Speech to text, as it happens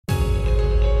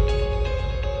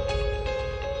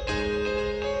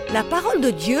La parole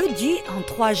de Dieu dit en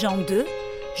 3 Jean 2,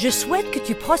 « Je souhaite que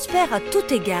tu prospères à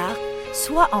tout égard,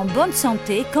 sois en bonne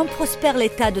santé comme prospère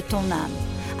l'état de ton âme. »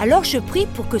 Alors je prie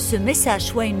pour que ce message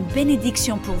soit une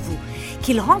bénédiction pour vous,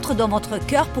 qu'il rentre dans votre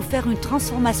cœur pour faire une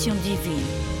transformation divine,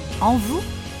 en vous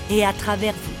et à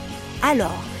travers vous.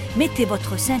 Alors, mettez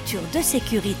votre ceinture de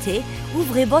sécurité,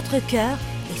 ouvrez votre cœur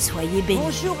et soyez bénis.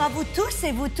 Bonjour à vous tous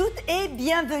et vous toutes et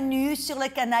bienvenue sur le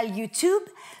canal YouTube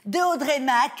de Audrey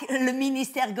Mac, le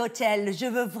ministère Gotel. Je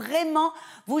veux vraiment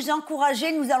vous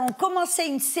encourager. Nous allons commencer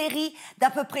une série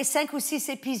d'à peu près 5 ou 6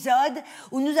 épisodes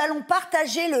où nous allons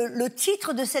partager le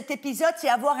titre de cet épisode, c'est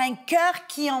avoir un cœur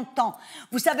qui entend.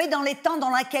 Vous savez, dans les temps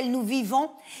dans lesquels nous vivons,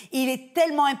 il est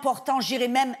tellement important, je dirais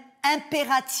même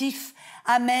impératif,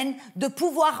 amen, de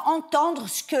pouvoir entendre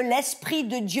ce que l'Esprit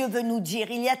de Dieu veut nous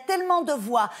dire. Il y a tellement de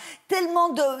voix, tellement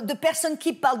de personnes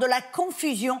qui parlent de la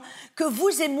confusion que vous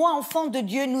et moi, enfants de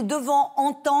Dieu, nous devons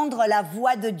entendre la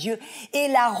voix de Dieu et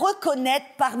la reconnaître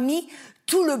parmi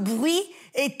tout le bruit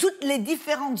et toutes les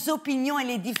différentes opinions et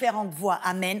les différentes voix.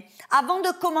 Amen. Avant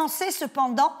de commencer,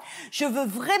 cependant, je veux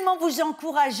vraiment vous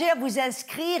encourager à vous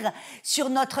inscrire sur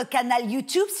notre canal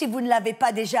YouTube si vous ne l'avez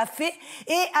pas déjà fait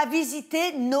et à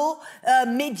visiter nos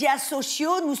médias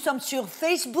sociaux. Nous sommes sur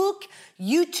Facebook,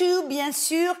 YouTube, bien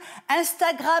sûr,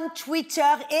 Instagram, Twitter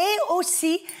et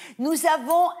aussi, nous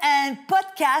avons un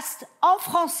podcast en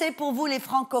français pour vous les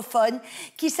francophones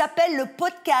qui s'appelle le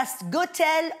podcast Gotel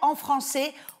en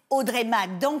français Audrey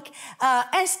Mac. Donc,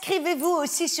 inscrivez-vous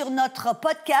aussi sur notre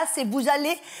podcast et vous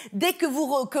allez, dès que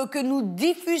que nous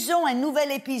diffusons un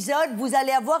nouvel épisode, vous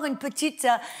allez avoir un petit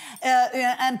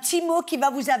mot qui va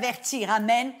vous avertir.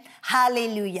 Amen.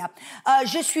 Alléluia.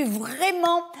 Je suis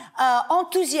vraiment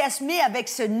enthousiasmée avec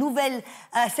cette nouvelle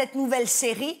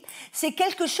série. C'est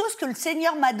quelque chose que le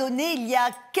Seigneur m'a donné il y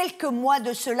a quelques mois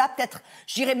de cela, peut-être,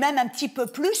 je dirais même un petit peu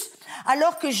plus,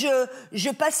 alors que je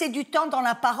passais du temps dans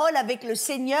la parole avec le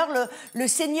Seigneur. Le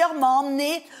Seigneur m'a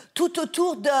emmené tout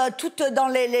dans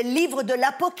les livres de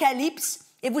l'Apocalypse.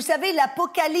 Et vous savez,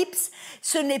 l'Apocalypse,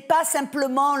 ce n'est pas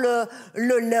simplement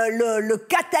le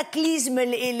cataclysme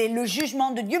et le jugement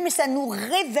de Dieu, mais ça nous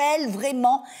révèle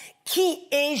vraiment qui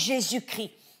est Jésus-Christ.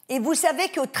 Et vous savez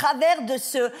qu'au travers de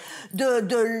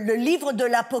le livre de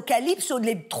l'Apocalypse,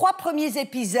 les 3 premiers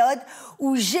épisodes,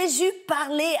 où Jésus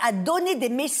parlait, a donné des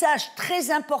messages très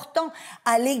importants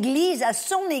à l'Église, à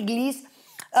son Église,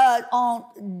 à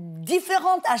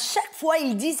chaque fois,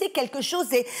 il disait quelque chose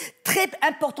de très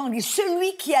important. Il dit,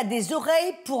 celui qui a des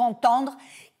oreilles pour entendre,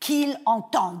 qu'il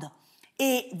entende.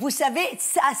 Et vous savez,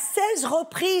 à 16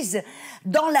 reprises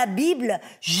dans la Bible,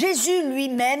 Jésus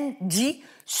lui-même dit,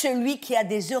 celui qui a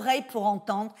des oreilles pour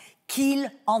entendre,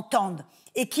 qu'il entende.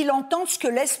 Et qu'il entende ce que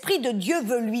l'Esprit de Dieu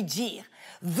veut lui dire,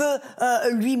 veut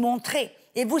lui montrer.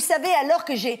 Et vous savez, alors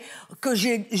que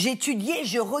j'étudiais,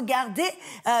 je regardais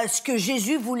ce que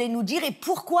Jésus voulait nous dire et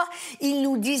pourquoi il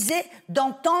nous disait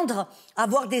d'entendre,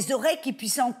 avoir des oreilles qui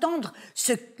puissent entendre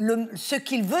ce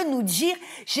qu'il veut nous dire.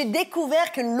 J'ai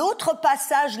découvert que l'autre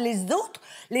passage,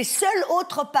 les seuls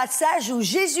autres passages où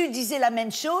Jésus disait la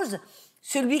même chose,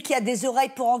 celui qui a des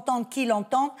oreilles pour entendre, qu'il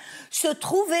entende, se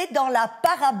trouvait dans la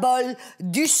parabole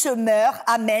du semeur,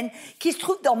 amen, qui se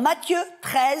trouve dans Matthieu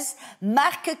 13,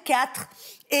 Marc 4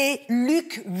 et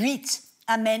Luc 8,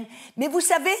 amen. Mais vous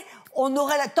savez, on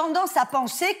aurait la tendance à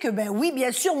penser que, oui,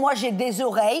 bien sûr, moi j'ai des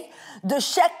oreilles de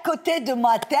chaque côté de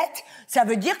ma tête, ça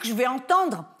veut dire que je vais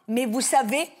entendre. Mais vous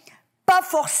savez, pas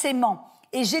forcément.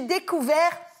 Et j'ai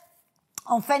découvert,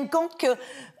 en fin de compte, que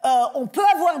on peut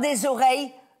avoir des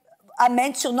oreilles,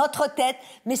 amen, sur notre tête,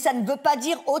 mais ça ne veut pas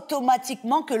dire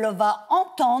automatiquement que l'on va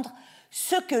entendre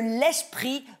ce que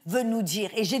l'Esprit veut nous dire.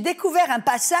 Et j'ai découvert un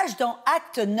passage dans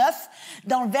Acte 9,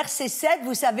 dans le verset 7,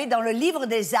 vous savez, dans le livre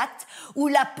des Actes, où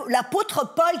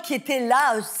l'apôtre Paul qui était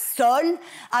là, seul,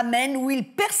 amen, où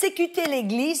il persécutait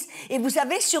l'Église, et vous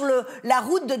savez, sur la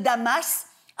route de Damas,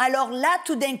 alors là,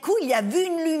 tout d'un coup, il a vu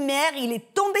une lumière, il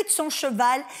est tombé de son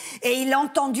cheval, et il a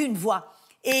entendu une voix.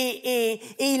 Et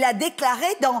il a déclaré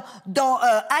dans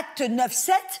Acte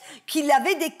 9-7 qu'il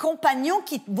avait des compagnons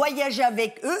qui voyageaient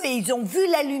avec eux et ils ont vu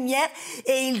la lumière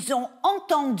et ils ont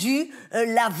entendu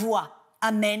la voix.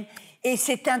 Amen. Et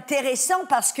c'est intéressant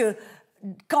parce que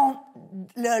quand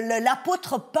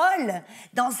l'apôtre Paul,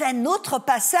 dans un autre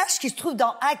passage qui se trouve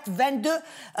dans Acte 22,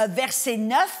 verset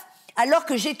 9, alors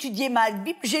que j'étudiais ma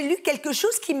Bible, j'ai lu quelque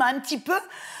chose qui m'a un petit peu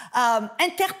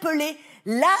interpellée.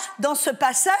 là, dans ce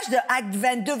passage de Acte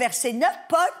 22, verset 9,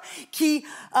 Paul qui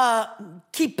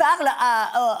parle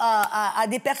à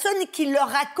des personnes et qui leur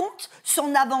raconte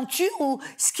son aventure ou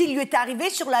ce qui lui est arrivé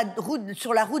sur la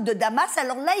route de Damas.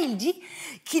 Alors là, il dit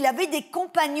qu'il avait des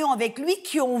compagnons avec lui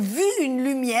qui ont vu une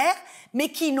lumière, mais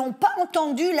qui n'ont pas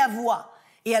entendu la voix.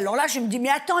 Et alors là, je me dis, mais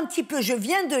attends un petit peu, je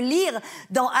viens de lire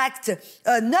dans Acte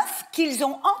 9 qu'ils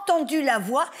ont entendu la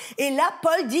voix, et là,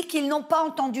 Paul dit qu'ils n'ont pas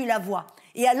entendu la voix.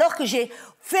 Et alors que j'ai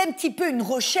fait un petit peu une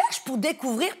recherche pour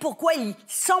découvrir pourquoi il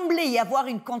semblait y avoir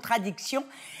une contradiction,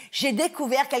 j'ai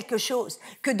découvert quelque chose,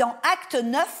 que dans Acte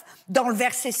 9, dans le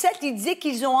verset 7, il disait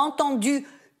qu'ils ont entendu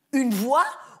une voix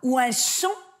ou un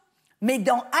son, mais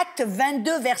dans Acte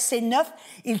 22, verset 9,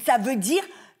 ça veut dire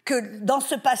que dans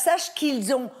ce passage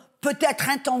qu'ils ont peut-être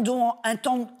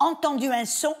entendu un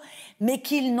son, mais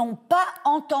qu'ils n'ont pas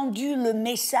entendu le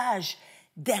message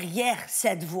derrière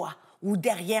cette voix ou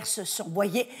derrière ce son. Vous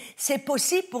voyez, c'est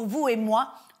possible pour vous et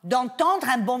moi d'entendre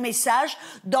un bon message,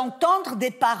 d'entendre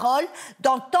des paroles,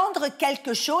 d'entendre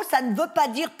quelque chose. Ça ne veut pas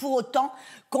dire pour autant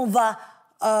qu'on va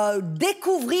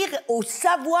découvrir ou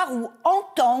savoir ou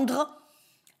entendre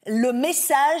le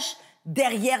message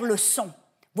derrière le son.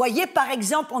 Voyez, par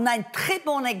exemple, on a un très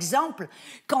bon exemple,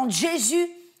 quand Jésus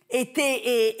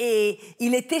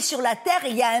il était sur la terre, et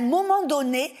il y a un moment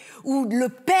donné où le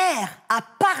Père a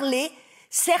parlé,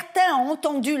 certains ont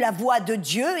entendu la voix de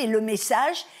Dieu et le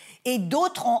message, et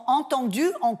d'autres ont entendu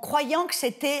en croyant que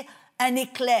c'était un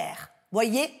éclair.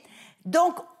 Voyez?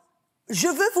 Donc, je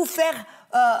veux vous faire,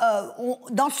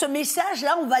 dans ce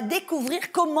message-là, on va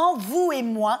découvrir comment vous et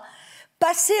moi,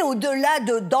 passer au-delà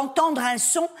d'entendre un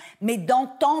son, mais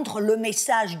d'entendre le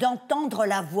message, d'entendre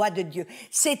la voix de Dieu.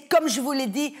 C'est, comme je vous l'ai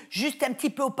dit juste un petit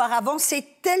peu auparavant,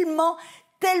 c'est tellement,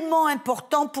 tellement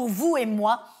important pour vous et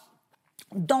moi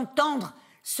d'entendre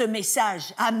ce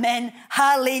message. Amen.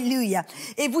 Alléluia.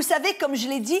 Et vous savez, comme je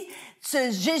l'ai dit,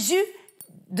 Jésus,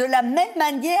 de la même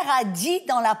manière, a dit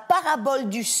dans la parabole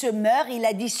du semeur, il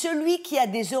a dit, celui qui a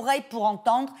des oreilles pour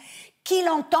entendre, qu'il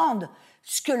entende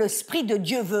ce que l'Esprit de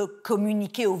Dieu veut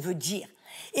communiquer ou veut dire.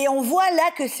 Et on voit là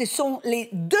que ce sont les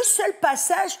deux seuls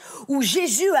passages où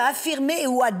Jésus a affirmé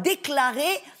ou a déclaré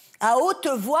à haute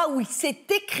voix, où il s'est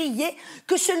écrié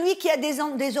que celui qui a des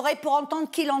oreilles pour entendre,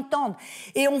 qu'il entende.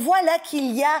 Et on voit là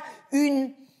qu'il y a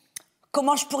une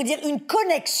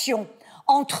connexion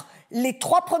entre les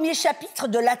 3 premiers chapitres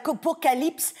de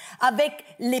l'Apocalypse avec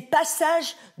les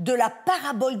passages de la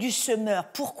parabole du semeur.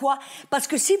 Pourquoi? Parce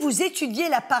que si vous étudiez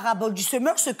la parabole du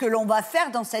semeur, ce que l'on va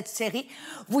faire dans cette série,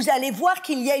 vous allez voir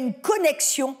qu'il y a une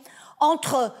connexion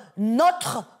entre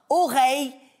notre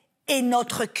oreille et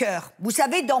notre cœur. Vous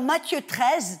savez, dans Matthieu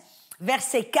 13,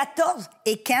 versets 14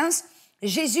 et 15,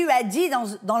 Jésus a dit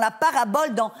dans la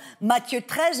parabole, dans Matthieu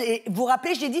 13, et vous vous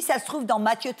rappelez, j'ai dit, ça se trouve dans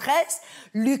Matthieu 13,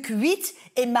 Luc 8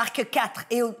 et Marc 4.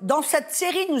 Et dans cette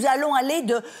série, nous allons aller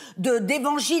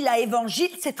d'évangile à évangile.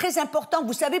 C'est très important.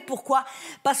 Vous savez pourquoi?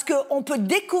 Parce qu'on peut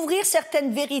découvrir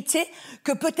certaines vérités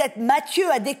que peut-être Matthieu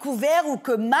a découvert, ou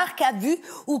que Marc a vu,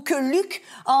 ou que Luc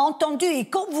a entendu. Et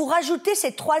quand vous rajoutez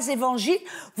ces 3 évangiles,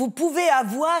 vous pouvez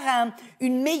avoir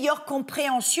une meilleure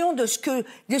compréhension de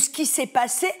ce qui s'est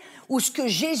passé, ou ce que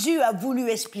Jésus a voulu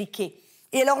expliquer.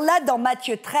 Et alors là, dans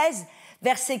Matthieu 13,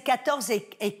 versets 14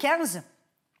 et 15,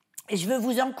 et je veux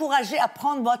vous encourager à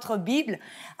prendre votre Bible,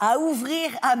 à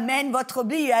ouvrir, amen, votre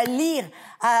Bible et à lire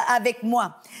avec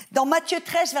moi. Dans Matthieu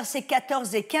 13, versets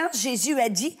 14 et 15, Jésus a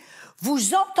dit, «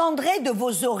 Vous entendrez de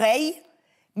vos oreilles,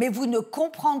 mais vous ne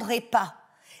comprendrez pas,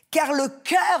 car le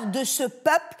cœur de ce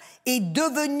peuple est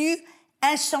devenu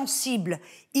insensible.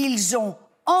 Ils ont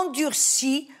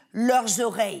endurci leurs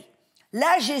oreilles. »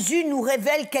 Là, Jésus nous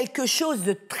révèle quelque chose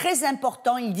de très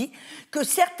important. Il dit que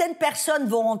certaines personnes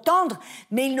vont entendre,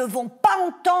 mais ils ne vont pas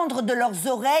entendre de leurs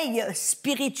oreilles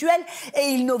spirituelles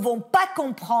et ils ne vont pas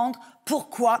comprendre.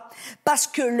 Pourquoi? Parce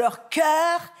que leur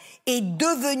cœur est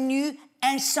devenu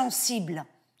insensible.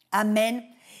 Amen.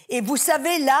 Et vous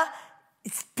savez, là,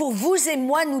 pour vous et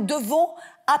moi, nous devons,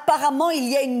 apparemment, il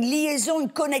y a une liaison, une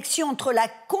connexion entre la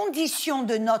condition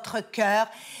de notre cœur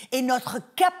et notre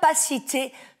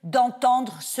capacité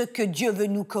d'entendre ce que Dieu veut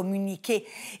nous communiquer.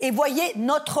 Et voyez,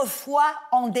 notre foi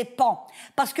en dépend.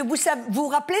 Parce que vous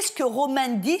rappelez ce que Romains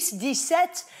 10,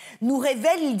 17 nous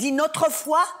révèle, il dit, notre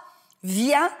foi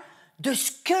vient de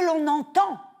ce que l'on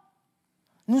entend.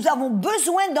 Nous avons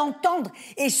besoin d'entendre.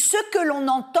 Et ce que l'on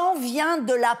entend vient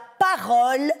de la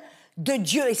parole de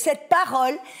Dieu. Et cette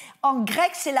parole, en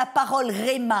grec, c'est la parole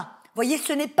rhéma. Vous voyez,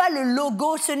 ce n'est pas le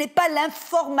logo, ce n'est pas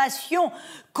l'information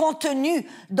contenue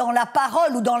dans la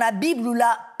parole ou dans la Bible ou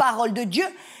la parole de Dieu,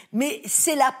 mais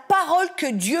c'est la parole que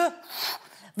Dieu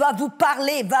va vous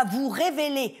parler, va vous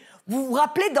révéler. Vous vous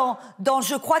rappelez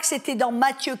je crois que c'était dans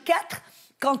Matthieu 4,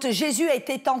 quand Jésus a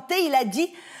été tenté,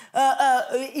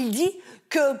 il dit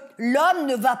que l'homme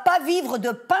ne va pas vivre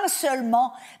de pain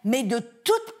seulement, mais de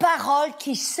toute parole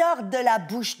qui sort de la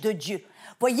bouche de Dieu.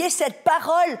 Voyez, cette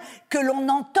parole que l'on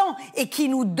entend et qui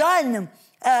nous donne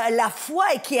la foi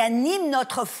et qui anime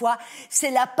notre foi, c'est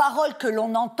la parole que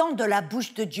l'on entend de la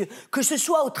bouche de Dieu. Que ce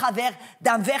soit au travers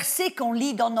d'un verset qu'on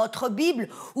lit dans notre Bible,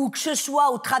 ou que ce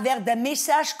soit au travers d'un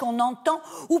message qu'on entend,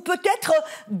 ou peut-être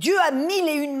Dieu a mille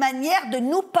et une manières de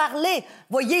nous parler.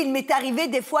 Voyez, il m'est arrivé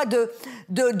des fois de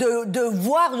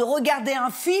regarder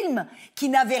un film qui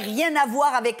n'avait rien à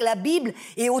voir avec la Bible,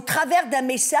 et au travers d'un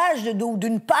message,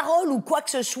 d'une parole ou quoi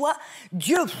que ce soit,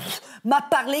 Dieu m'a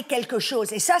parlé quelque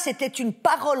chose. Et ça, c'était une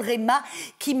parole Réma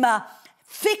qui m'a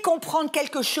fait comprendre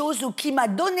quelque chose, ou qui m'a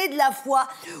donné de la foi,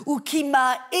 ou qui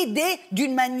m'a aidé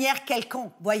d'une manière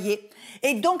quelconque, voyez.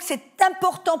 Et donc, c'est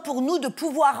important pour nous de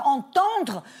pouvoir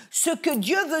entendre ce que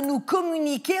Dieu veut nous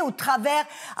communiquer au travers,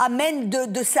 amen,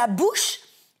 de sa bouche.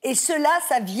 Et cela,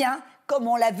 ça vient, comme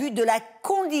on l'a vu, de la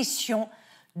condition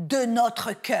de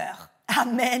notre cœur.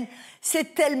 Amen.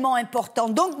 C'est tellement important.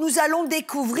 Donc, nous allons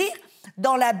découvrir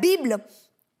dans la Bible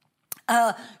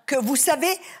que vous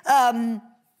savez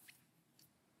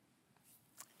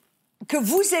que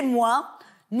vous et moi,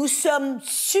 nous sommes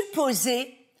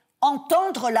supposés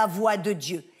entendre la voix de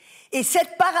Dieu. Et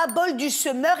cette parabole du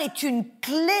semeur est une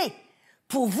clé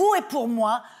pour vous et pour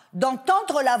moi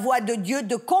d'entendre la voix de Dieu,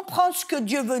 de comprendre ce que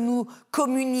Dieu veut nous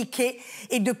communiquer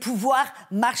et de pouvoir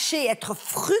marcher, être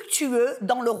fructueux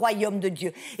dans le royaume de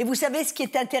Dieu. Et vous savez ce qui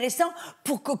est intéressant,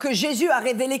 pour que Jésus a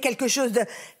révélé quelque chose de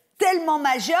tellement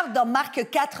majeur dans Marc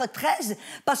 4, 13,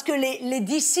 parce que les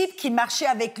disciples qui marchaient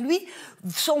avec lui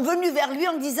sont venus vers lui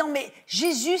en disant « Mais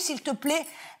Jésus, s'il te plaît,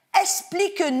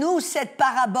 explique-nous cette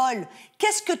parabole.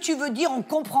 Qu'est-ce que tu veux dire? On ne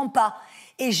comprend pas. »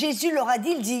 Et Jésus leur a dit,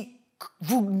 il dit «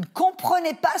 Vous ne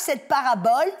comprenez pas cette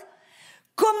parabole?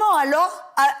 Comment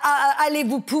alors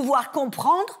allez-vous pouvoir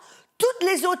comprendre toutes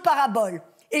les autres paraboles ?»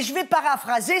 Et je vais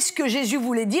paraphraser ce que Jésus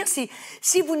voulait dire.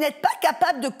 Si vous n'êtes pas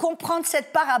capable de comprendre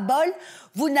cette parabole,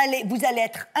 vous allez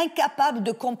être incapable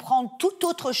de comprendre toute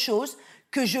autre chose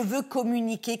que je veux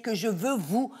communiquer, que je veux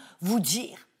vous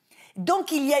dire.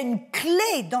 Donc, il y a une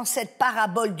clé dans cette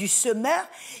parabole du semeur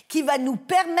qui va nous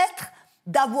permettre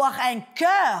d'avoir un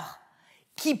cœur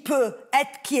qui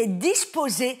est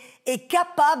disposé et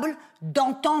capable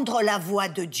d'entendre la voix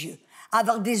de Dieu.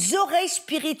 Avoir des oreilles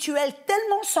spirituelles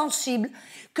tellement sensibles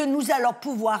que nous allons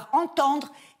pouvoir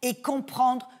entendre et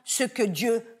comprendre ce que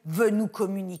Dieu veut nous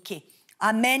communiquer.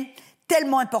 Amen.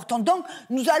 Tellement important. Donc,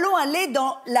 nous allons aller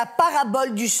dans la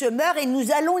parabole du semeur et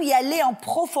nous allons y aller en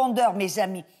profondeur, mes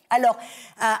amis. Alors,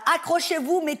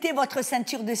 accrochez-vous, mettez votre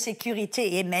ceinture de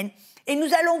sécurité. Amen. Et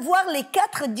nous allons voir les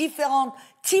 4 différents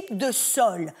types de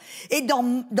sols. Et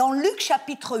dans Luc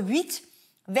chapitre 8,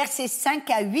 versets 5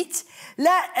 à 8,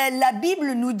 là, la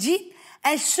Bible nous dit «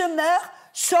 Un semeur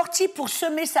sortit pour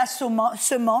semer sa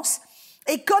semence,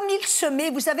 et comme il semait,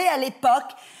 vous savez, à l'époque,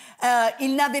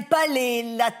 il n'avait pas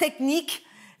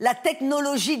la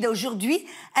technologie d'aujourd'hui.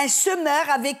 Un semeur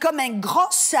avait comme un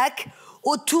grand sac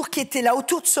qui était là,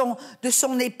 autour de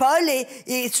son épaule,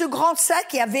 et ce grand sac,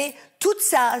 il y avait toute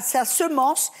sa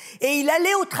semence, et il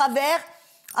allait au travers,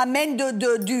 amen,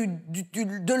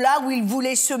 de là où il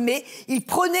voulait semer. Il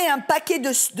prenait un paquet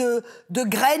de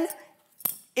graines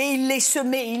et il les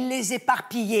semait, il les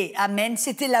éparpillait. Amen.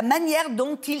 C'était la manière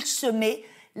dont il semait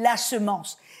la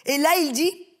semence. Et là, il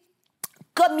dit,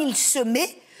 comme il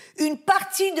semait, une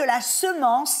partie de la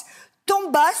semence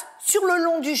tomba sur le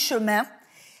long du chemin.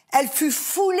 Elle fut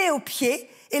foulée aux pieds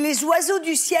et les oiseaux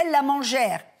du ciel la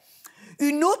mangèrent.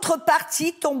 Une autre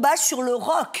partie tomba sur le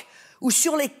roc ou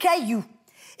sur les cailloux.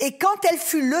 Et quand elle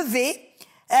fut levée,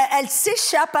 elle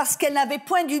sécha parce qu'elle n'avait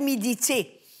point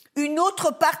d'humidité. Une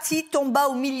autre partie tomba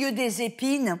au milieu des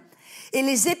épines, et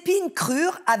les épines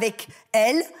crurent avec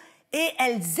elle, et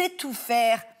elles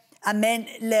étouffèrent, amen,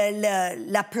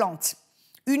 la plante.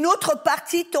 Une autre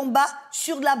partie tomba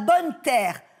sur la bonne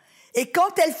terre, et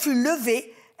quand elle fut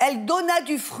levée, elle donna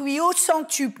du fruit au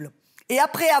centuple. Et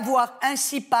après avoir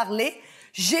ainsi parlé,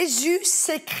 Jésus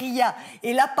s'écria,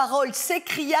 et la parole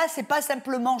s'écria, c'est pas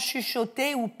simplement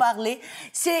chuchoter ou parler,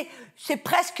 c'est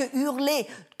presque hurler,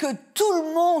 que tout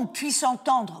le monde puisse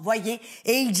entendre, voyez.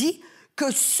 Et il dit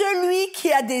que celui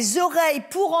qui a des oreilles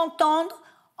pour entendre,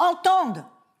 entende.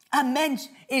 Amen.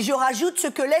 Et je rajoute ce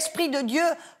que l'Esprit de Dieu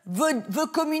veut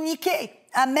communiquer.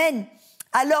 Amen.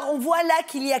 Alors on voit là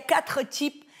qu'il y a 4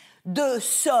 types de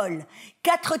sol.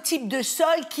 4 types de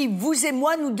sol qui, vous et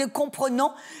moi, nous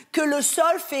comprenons que le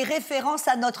sol fait référence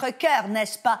à notre cœur,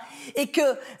 n'est-ce pas? Et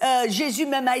que Jésus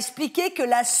même a expliqué que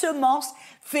la semence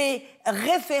fait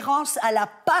référence à la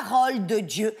parole de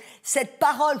Dieu, cette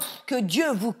parole que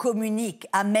Dieu vous communique.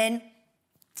 Amen.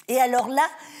 Et alors là,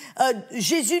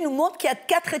 Jésus nous montre qu'il y a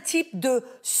 4 types de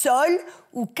sol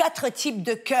ou 4 types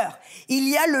de cœur. Il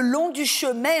y a le long du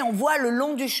chemin, on voit le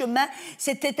long du chemin,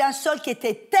 c'était un sol qui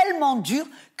était tellement dur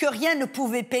que rien ne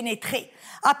pouvait pénétrer.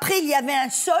 Après, il y avait un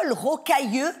sol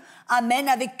rocailleux, amen,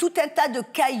 avec tout un tas de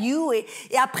cailloux. Et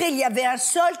après, il y avait un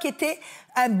sol qui était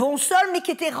un bon sol, mais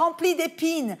qui était rempli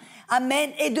d'épines,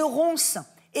 amen, et de ronces.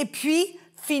 Et puis,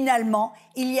 finalement,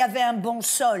 il y avait un bon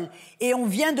sol. Et on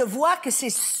vient de voir que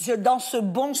c'est dans ce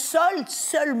bon sol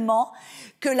seulement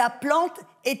que la plante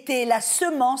la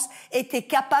semence était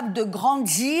capable de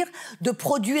grandir, de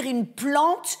produire une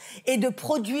plante et de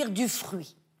produire du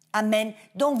fruit. Amen.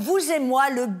 Donc vous et moi,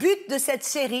 le but de cette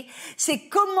série, c'est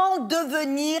comment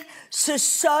devenir ce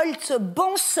sol, ce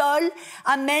bon sol,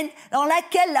 amen, dans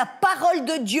laquelle la parole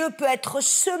de Dieu peut être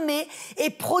semée et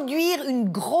produire une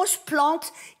grosse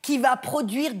plante qui va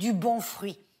produire du bon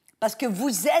fruit. Parce que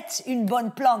vous êtes une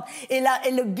bonne plante. Et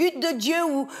le but de Dieu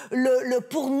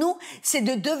pour nous, c'est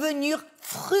de devenir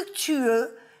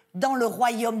fructueux dans le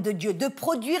royaume de Dieu, de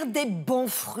produire des bons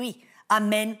fruits.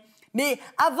 Amen. Mais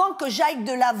avant que j'aille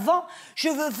de l'avant, je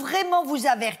veux vraiment vous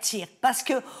avertir parce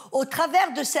que au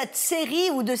travers de cette série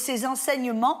ou de ces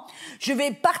enseignements, je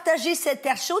vais partager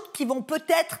certaines choses qui vont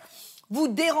peut-être vous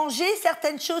déranger,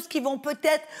 certaines choses qui vont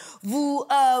peut-être vous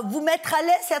mettre à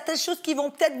l'aise, certaines choses qui vont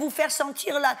peut-être vous faire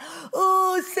sentir là,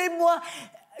 oh, c'est moi.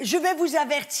 Je vais vous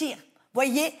avertir.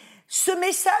 Voyez, ce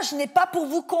message n'est pas pour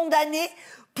vous condamner,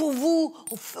 pour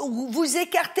vous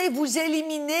écarter, vous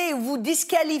éliminer, vous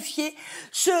disqualifier.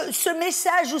 Ce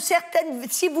message, ou certaines,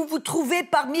 si vous vous trouvez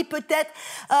parmi peut-être,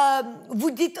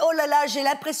 vous dites, oh là là, j'ai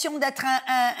l'impression d'être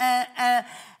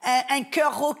un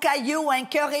cœur rocailleux ou un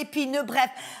cœur épineux, bref.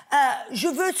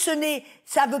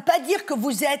 Ça veut pas dire que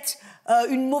vous êtes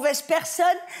une mauvaise personne,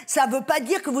 ça veut pas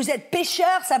dire que vous êtes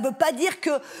pécheur, ça veut pas dire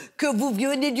que vous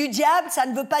venez du diable, ça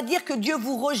ne veut pas dire que Dieu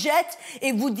vous rejette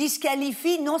et vous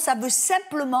disqualifie, non, ça veut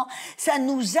simplement, ça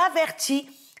nous avertit,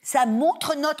 ça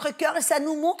montre notre cœur et ça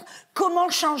nous montre comment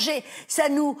changer. C'est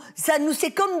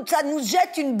comme ça nous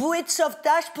jette une bouée de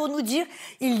sauvetage pour nous dire,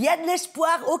 il y a de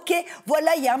l'espoir, ok,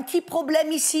 voilà, il y a un petit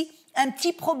problème ici, un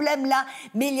petit problème là,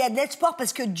 mais il y a de l'espoir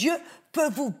parce que Dieu peut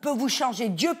vous changer,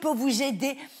 Dieu peut vous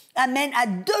aider, amen, à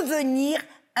devenir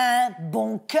un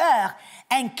bon cœur,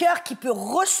 un cœur qui peut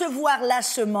recevoir la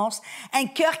semence, un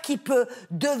cœur qui peut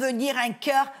devenir un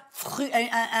cœur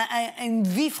une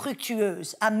vie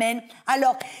fructueuse. Amen.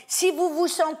 Alors, si vous vous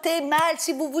sentez mal,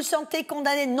 si vous vous sentez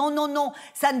condamné, non,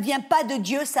 ça ne vient pas de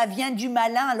Dieu, ça vient du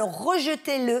malin. Alors,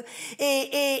 rejetez-le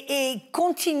et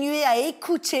continuez à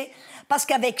écouter, parce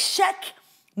qu'avec chaque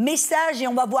message, et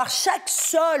on va voir chaque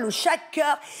sol ou chaque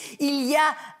cœur, il y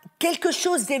a quelque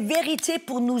chose, des vérités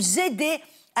pour nous aider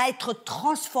à être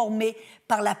transformés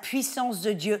par la puissance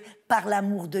de Dieu, par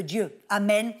l'amour de Dieu.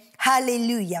 Amen.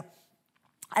 Alléluia.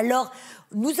 Alors,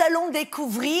 nous allons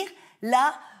découvrir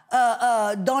là,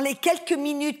 dans les quelques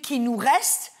minutes qui nous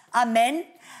restent, amen,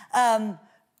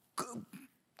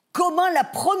 comment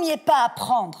le premier pas à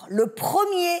prendre. Le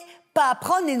premier pas à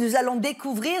prendre, et nous allons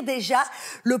découvrir déjà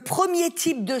le premier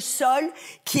type de sol,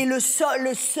 qui est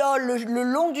le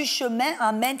long du chemin,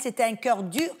 amen, c'est un cœur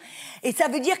dur. Et ça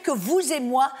veut dire que vous et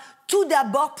moi, tout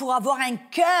d'abord, pour avoir un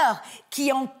cœur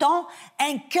qui entend,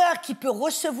 un cœur qui peut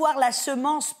recevoir la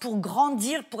semence pour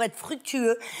grandir, pour être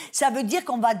fructueux, ça veut dire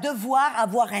qu'on va devoir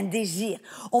avoir un désir.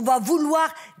 On va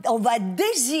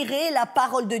désirer la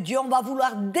parole de Dieu, on va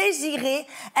vouloir désirer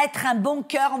être un bon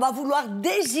cœur, on va vouloir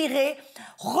désirer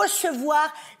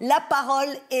recevoir la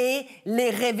parole et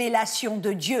les révélations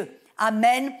de Dieu.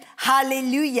 Amen.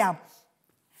 Alléluia.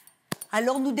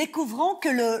 Alors nous découvrons que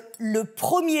le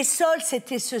premier sol,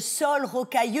 c'était ce sol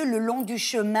rocailleux le long du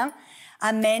chemin,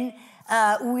 amen,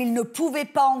 où il ne pouvait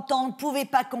pas entendre, ne pouvait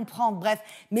pas comprendre, bref.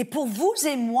 Mais pour vous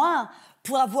et moi,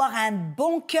 pour avoir un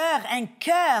bon cœur,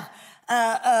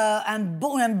 un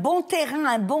bon terrain,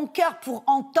 un bon cœur pour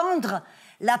entendre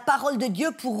la parole de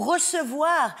Dieu, pour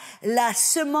recevoir la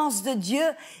semence de Dieu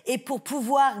et pour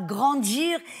pouvoir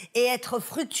grandir et être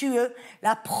fructueux,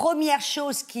 la première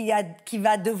chose qui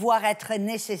va devoir être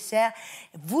nécessaire,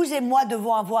 vous et moi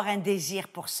devons avoir un désir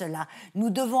pour cela. Nous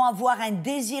devons avoir un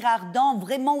désir ardent,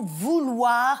 vraiment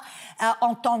vouloir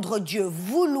entendre Dieu,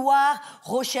 vouloir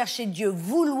rechercher Dieu,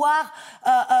 vouloir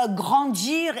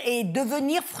grandir et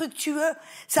devenir fructueux.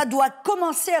 Ça doit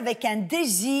commencer avec un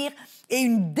désir et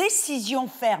une décision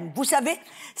ferme. Vous savez,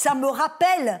 ça me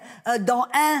rappelle dans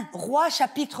 1 Roi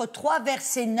chapitre 3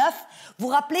 verset 9, vous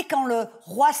vous rappelez quand le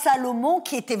roi Salomon,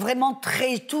 qui était vraiment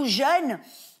tout jeune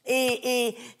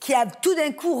et qui a tout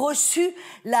d'un coup reçu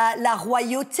la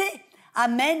royauté,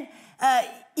 amen,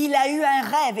 il a eu un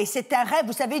rêve, et c'est un rêve,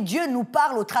 vous savez, Dieu nous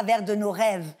parle au travers de nos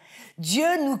rêves. Dieu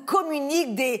nous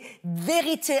communique des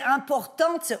vérités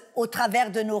importantes au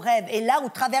travers de nos rêves. Et là, au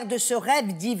travers de ce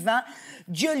rêve divin,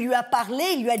 Dieu lui a parlé,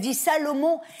 il lui a dit,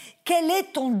 Salomon, quel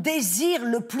est ton désir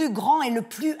le plus grand et le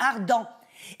plus ardent?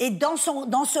 Et dans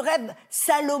ce rêve,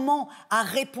 Salomon a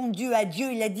répondu à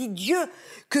Dieu, il a dit, Dieu,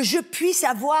 que je puisse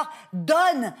avoir,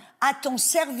 donne à ton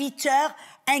serviteur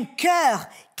un cœur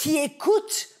qui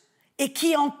écoute et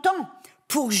qui entend,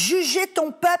 pour juger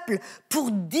ton peuple,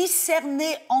 pour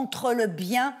discerner entre le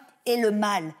bien et le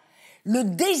mal. Le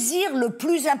désir le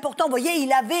plus important, vous voyez,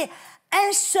 il avait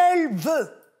un seul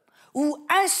vœu, ou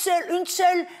un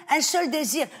seul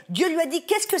désir. Dieu lui a dit,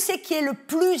 qu'est-ce que c'est qui est le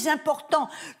plus important,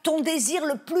 ton désir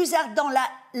le plus ardent,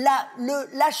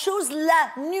 la chose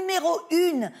numéro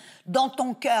 1 dans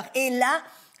ton cœur. Et là,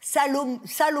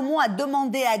 Salomon a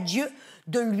demandé à Dieu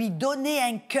de lui donner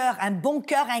un cœur, un bon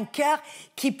cœur, un cœur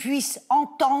qui puisse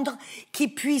entendre, qui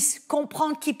puisse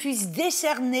comprendre, qui puisse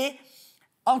décerner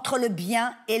entre le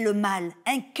bien et le mal.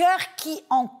 Un cœur qui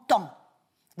entend.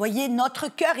 Voyez, notre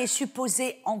cœur est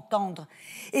supposé entendre.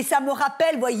 Et ça me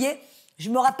rappelle, voyez, je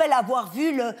me rappelle avoir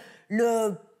vu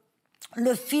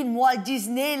le film Walt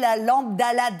Disney, la lampe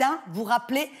d'Aladin, vous vous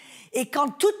rappelez? Et quand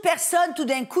toute personne, tout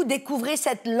d'un coup, découvrait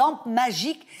cette lampe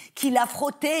magique qu'il a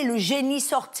frottée, le génie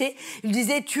sortait. Il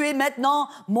disait, tu es maintenant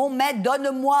mon maître,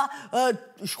 donne-moi,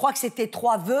 je crois que c'était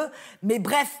 3 vœux, mais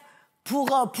bref,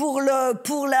 pour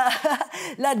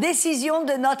la décision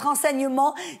de notre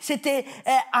enseignement, c'était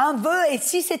un vœu, et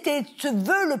si c'était ce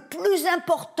vœu le plus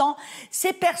important,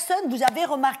 ces personnes, vous avez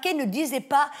remarqué, ne disaient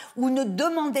pas ou ne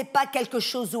demandaient pas quelque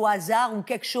chose au hasard ou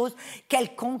quelque chose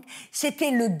quelconque.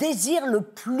 C'était le désir le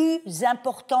plus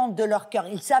important de leur cœur.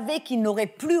 Ils savaient qu'ils n'auraient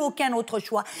plus aucun autre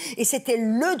choix, et c'était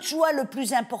le choix le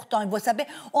plus important. Et vous savez,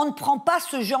 on ne prend pas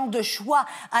ce genre de choix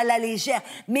à la légère.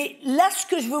 Mais là, ce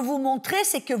que je veux vous montrer,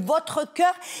 c'est que votre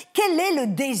cœur, quel est le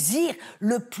désir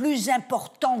le plus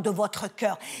important de votre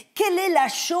cœur? Quelle est la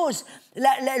chose,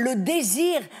 le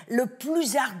désir le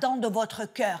plus ardent de votre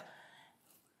cœur?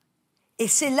 Et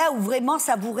c'est là où vraiment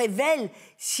ça vous révèle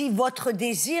si votre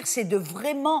désir, c'est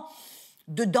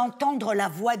d'entendre la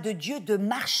voix de Dieu, de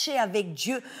marcher avec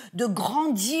Dieu, de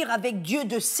grandir avec Dieu,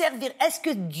 de servir. Est-ce que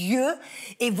Dieu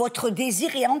est votre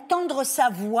désir, et entendre sa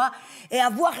voix et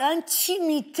avoir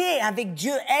intimité avec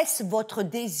Dieu, est-ce votre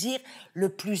désir le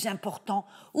plus important?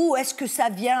 Ou est-ce que ça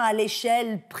vient à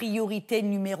l'échelle priorité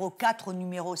numéro 4 ou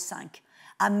numéro 5?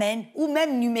 Amen. Ou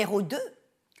même numéro 2.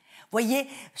 Voyez,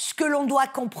 ce que l'on doit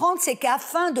comprendre, c'est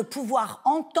qu'afin de pouvoir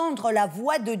entendre la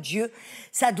voix de Dieu,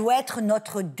 ça doit être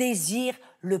notre désir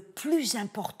le plus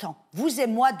important. Vous et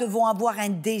moi devons avoir un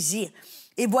désir.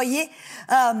 Et voyez,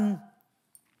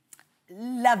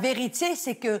 la vérité,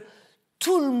 c'est que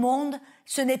tout le monde,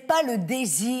 ce n'est pas le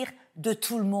désir de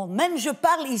tout le monde. Même je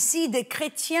parle ici des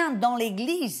chrétiens dans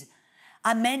l'Église.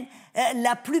 Amen.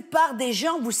 La plupart des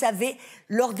gens, vous savez,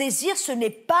 leur désir, ce n'est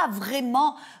pas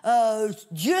vraiment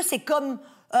Dieu, c'est comme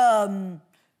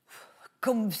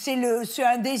c'est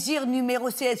un désir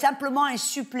c'est simplement un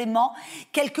supplément,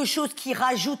 quelque chose qui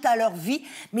rajoute à leur vie,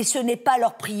 mais ce n'est pas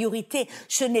leur priorité,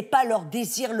 ce n'est pas leur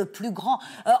désir le plus grand.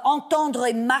 Entendre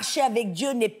et marcher avec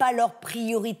Dieu n'est pas leur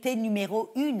priorité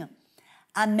numéro 1.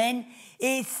 Amen.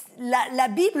 Et la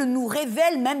Bible nous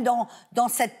révèle, même dans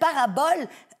cette parabole,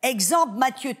 exemple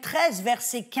Matthieu 13,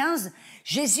 verset 15,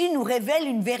 Jésus nous révèle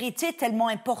une vérité tellement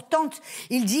importante.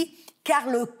 Il dit, car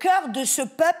le cœur de ce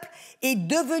peuple est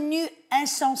devenu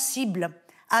insensible.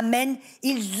 Amen.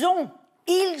 Ils ont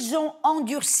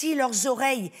endurci leurs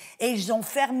oreilles et ils ont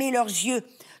fermé leurs yeux,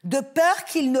 de peur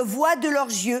qu'ils ne voient de leurs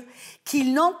yeux,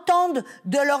 qu'ils n'entendent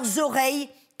de leurs oreilles,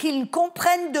 qu'ils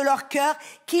comprennent de leur cœur,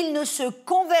 qu'ils ne se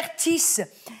convertissent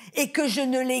et que je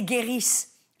ne les guérisse.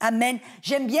 Amen.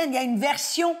 J'aime bien, il y a une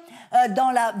version,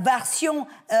 dans la version,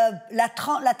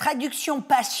 la traduction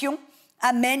Passion.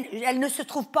 Amen. Elle ne se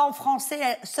trouve pas en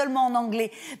français, seulement en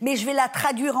anglais. Mais je vais la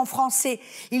traduire en français.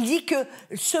 Il dit que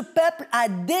ce peuple a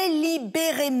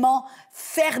délibérément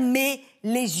fermé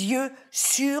les yeux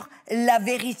sur la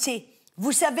vérité.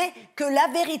 Vous savez que la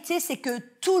vérité, c'est que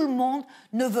tout le monde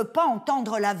ne veut pas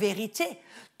entendre la vérité.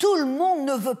 Tout le monde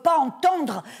ne veut pas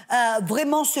entendre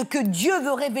vraiment ce que Dieu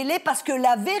veut révéler, parce que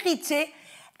la vérité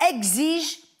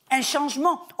exige un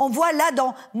changement. On voit là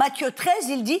dans Matthieu 13,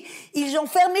 il dit, ils ont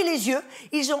fermé les yeux,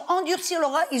 ils ont endurci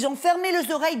l'oreille, ils ont fermé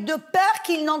les oreilles de peur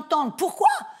qu'ils n'entendent. Pourquoi?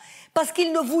 Parce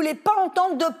qu'ils ne voulaient pas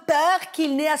entendre, de peur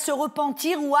qu'il n'ait à se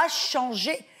repentir ou à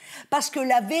changer. Parce que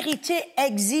la vérité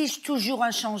exige toujours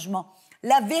un changement.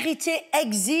 La vérité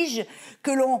exige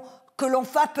que l'on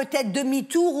fasse peut-être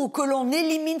demi-tour ou que l'on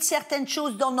élimine certaines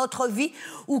choses dans notre vie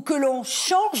ou que l'on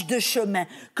change de chemin,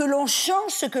 que l'on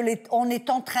change ce qu'on est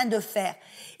en train de faire.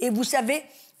 Et vous savez,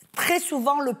 très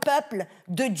souvent, le peuple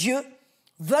de Dieu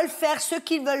veulent faire ce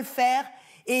qu'ils veulent faire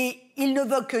et ils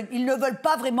ne veulent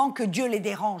pas vraiment que Dieu les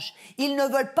dérange. Ils ne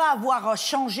veulent pas avoir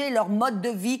changé leur mode de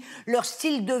vie, leur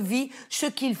style de vie, ce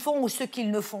qu'ils font ou ce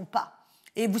qu'ils ne font pas.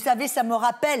 Et vous savez, ça me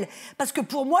rappelle, parce que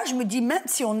pour moi, je me dis, même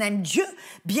si on aime Dieu,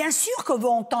 bien sûr qu'on veut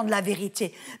entendre la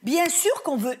vérité, bien sûr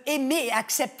qu'on veut aimer et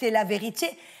accepter la vérité,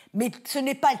 mais ce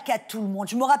n'est pas le cas de tout le monde.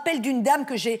 Je me rappelle d'une dame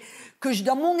que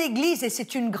dans mon église, et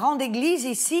c'est une grande église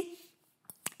ici,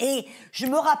 et je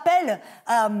me rappelle,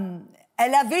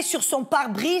 elle avait sur son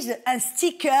pare-brise un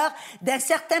sticker d'un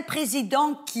certain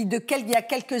président il y a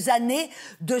quelques années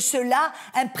de cela,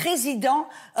 un président,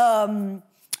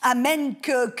 amen,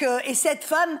 et cette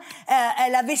femme,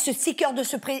 elle avait ce sticker de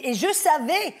ce président, et je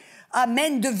savais,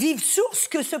 amen, de vive source,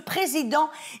 que ce président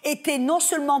était non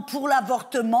seulement pour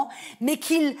l'avortement, mais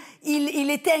qu'il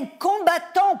était un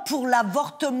combattant pour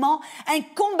l'avortement, un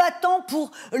combattant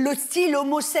pour le style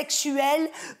homosexuel,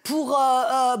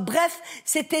 bref,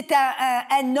 c'était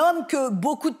un homme que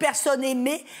beaucoup de personnes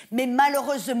aimaient, mais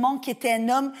malheureusement qui était un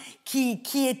homme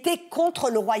qui était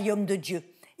contre le royaume de Dieu.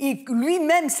 Il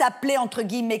lui-même s'appelait, entre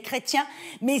guillemets, chrétien,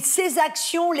 mais ses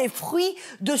actions, les fruits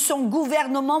de son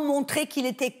gouvernement montraient qu'il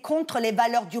était contre les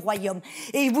valeurs du royaume.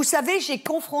 Et vous savez, j'ai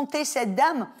confronté cette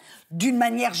dame d'une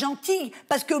manière gentille,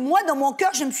 parce que moi, dans mon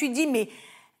cœur, je me suis dit, mais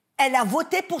elle a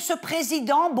voté pour ce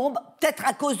président, bon, peut-être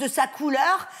à cause de sa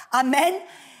couleur, amen,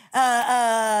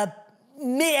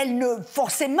 mais elle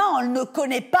ne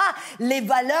connaît pas les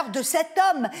valeurs de cet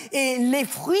homme et les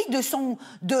fruits de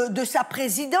sa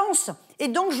présidence. Et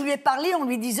donc, je lui ai parlé en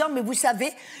lui disant, mais vous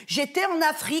savez, j'étais en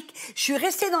Afrique, je suis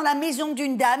restée dans la maison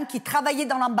d'une dame qui travaillait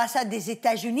dans l'ambassade des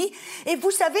États-Unis. Et vous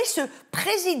savez, ce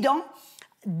président,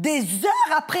 des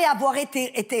heures après avoir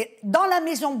été dans la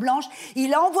Maison Blanche,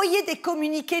 il a envoyé des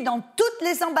communiqués dans toutes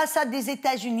les ambassades des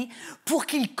États-Unis pour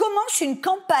qu'il commence une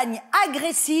campagne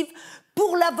agressive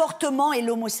pour l'avortement et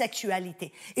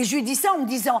l'homosexualité. Et je lui dis ça en me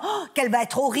disant qu'elle va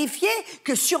être horrifiée,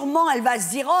 que sûrement elle va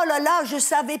se dire « Oh là là, je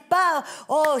savais pas,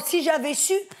 oh, si j'avais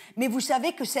su ». Mais vous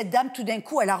savez que cette dame, tout d'un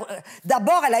coup,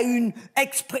 d'abord, elle a eu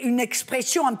une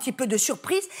expression un petit peu de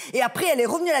surprise, et après, elle est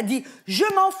revenue, elle a dit « Je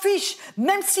m'en fiche,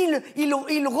 même s'il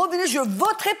revenait, je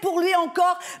voterai pour lui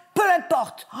encore, peu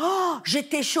importe ». Oh,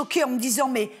 j'étais choquée en me disant «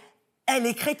 Mais elle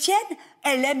est chrétienne,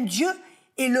 elle aime Dieu,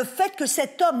 et le fait que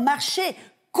cet homme marchait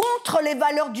contre les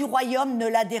valeurs du royaume ne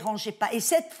la dérangeait pas. Et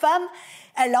cette femme,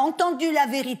 elle a entendu la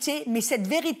vérité, mais cette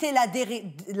vérité l'a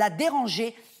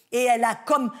dérangée. Et elle a,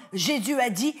 comme Jésus a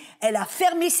dit, elle a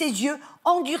fermé ses yeux,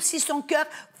 endurci son cœur,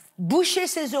 bouché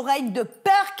ses oreilles de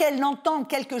peur qu'elle n'entende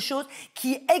quelque chose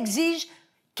qui exige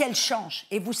qu'elle change.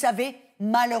 Et vous savez,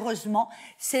 malheureusement,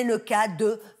 c'est le cas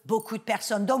de beaucoup de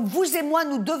personnes. Donc vous et moi,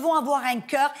 nous devons avoir un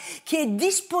cœur qui est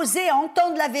disposé à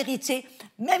entendre la vérité,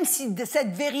 même si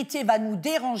cette vérité va nous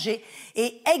déranger,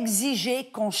 et exiger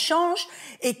qu'on change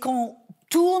et qu'on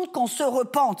tourne, qu'on se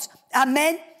repente.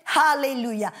 Amen.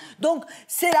 Alléluia. Donc,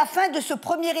 c'est la fin de ce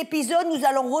premier épisode. Nous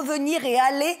allons revenir et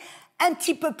aller un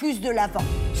petit peu plus de l'avant.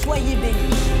 Soyez bénis.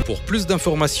 Pour plus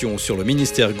d'informations sur le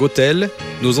ministère Gotel,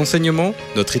 nos enseignements,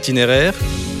 notre itinéraire,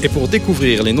 et pour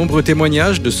découvrir les nombreux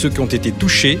témoignages de ceux qui ont été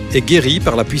touchés et guéris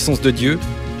par la puissance de Dieu,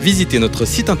 visitez notre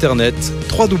site internet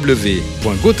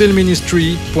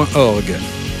www.gotelministry.org.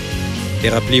 Et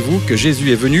rappelez-vous que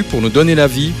Jésus est venu pour nous donner la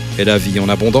vie, et la vie en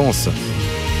abondance.